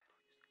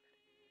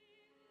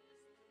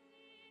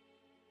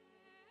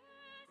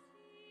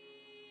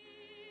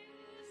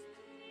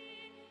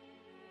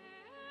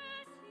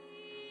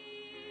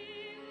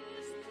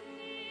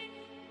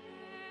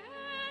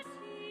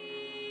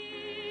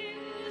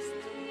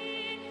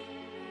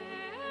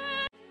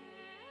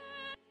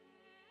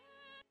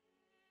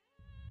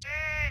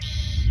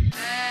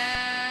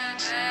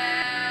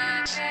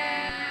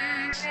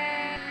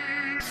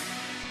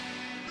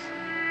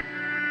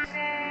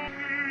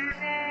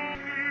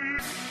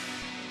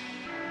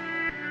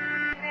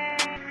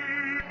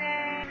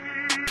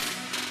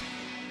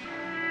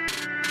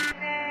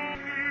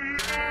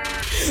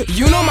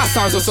You know my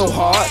songs are so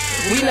hard.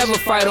 We never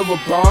fight over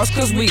bras,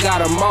 cause we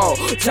got them all.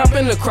 Jump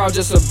in the crowd,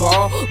 just a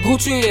ball.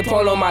 Gucci and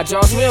Polo, my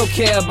jaws, we don't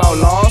care about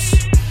laws.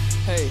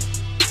 Hey,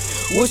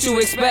 what you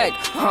expect,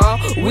 huh?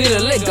 We the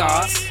lit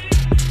guys.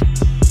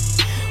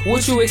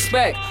 What you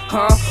expect,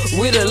 huh?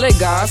 We the lit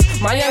guys.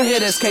 My young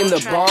hitters came to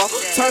ball.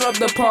 Turn up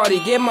the party,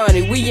 get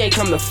money, we ain't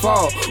come to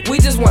fall. We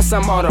just want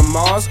some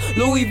Audemars,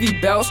 Louis V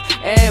belts,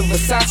 and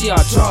Versace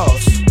our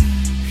drawers.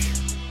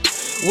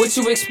 What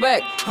you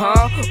expect,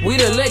 huh? We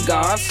the lit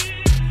guys.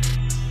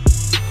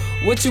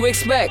 What you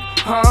expect,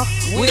 huh?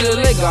 We the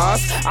lit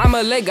guys. I'm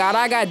a lit god,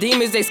 I got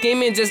demons, they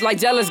scheming just like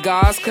jealous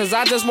gods. Cause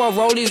I just want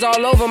rollies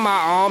all over my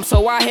arm.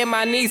 So I hit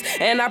my knees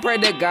and I pray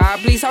to God,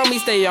 please help me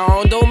stay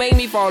on, don't make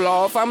me fall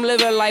off. I'm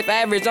living life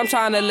average, I'm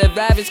trying to live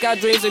lavish. Got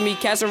dreams of me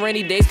catching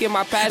rainy days, get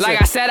my passion.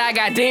 Like I said, I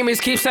got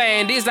demons, keep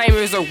saying these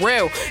demons are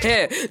real.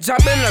 Yeah,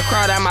 jump in the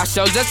crowd at my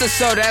show just to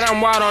show that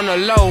I'm wild on the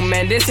low.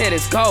 Man, this hit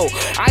is gold.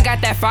 I got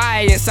that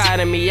fire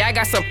inside of me, I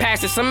got some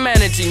passion, some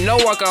energy, no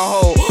one can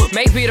hold.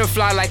 Make Peter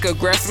fly like a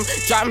griffin.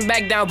 Drop him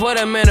back down, put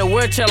him in a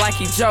wheelchair like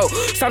he Joe.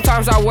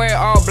 Sometimes I wear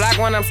all black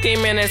when I'm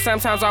scheming, and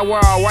sometimes I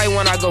wear all white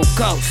when I go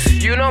ghost.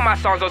 You know my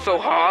songs are so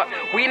hard.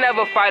 We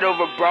never fight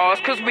over bras,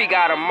 cause we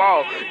got them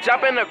all.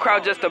 Jump in the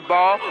crowd, just a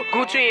ball.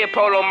 Gucci and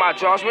Polo, my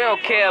jaws, we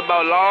don't care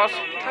about laws.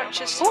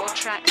 Purchase your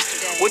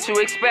tracks today. What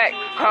you expect,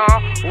 huh?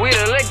 We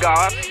the lit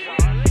guys.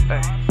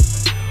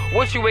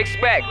 What you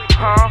expect,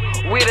 huh?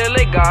 We the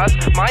lit guys.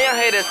 My young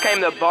haters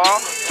came to ball.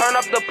 Turn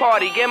up the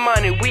party, get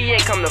money, we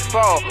ain't come to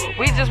fall.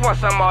 We just want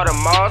some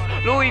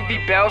Audemars, Louis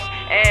V belts,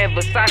 and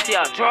Versace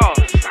our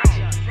drawers.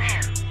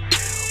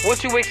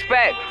 What you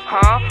expect,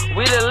 huh?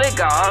 We the lit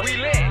guys.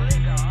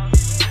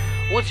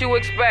 What you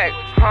expect,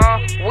 huh?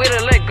 We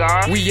the lit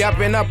guys. We up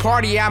in a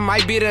party, I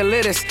might be the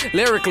littest.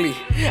 Lyrically,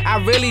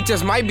 I really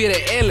just might be the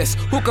illest.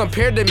 Who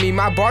compared to me?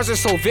 My bars are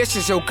so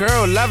vicious. Your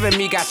girl loving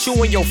me, got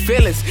you in your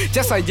feelings.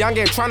 Just a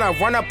youngin' tryna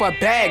run up a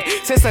bag.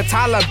 Since the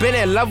Tyler been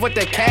in love with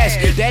the cash.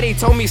 Daddy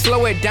told me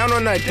slow it down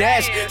on the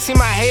dash. See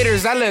my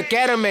haters, I look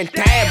at them and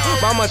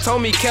dab. Mama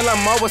told me kill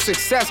them all with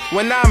success.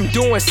 When I'm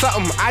doing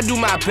something, I do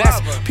my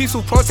best.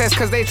 Peaceful protest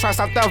cause they try to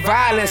stop the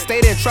violence.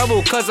 Stayed in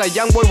trouble cause a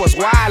young boy was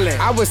wildin'.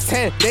 I was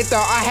 10, they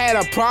thought I had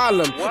a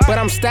problem, but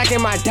I'm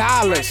stacking my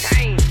dollars,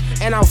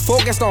 and I'm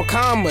focused on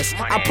commas.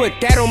 I put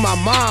that on my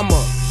mama.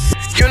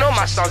 You know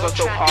my songs are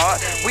so hard.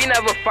 We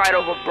never fight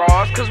over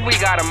bras, cause we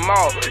got them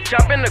all.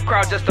 Jump in the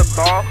crowd, just a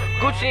ball.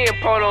 Gucci and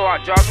Polo, our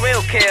jaws, we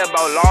don't care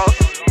about laws.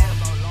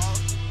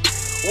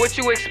 What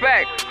you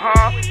expect,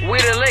 huh? We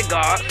the lit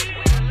guys.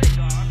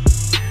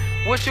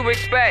 What you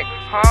expect,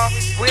 huh?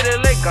 We the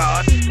lit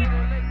guys.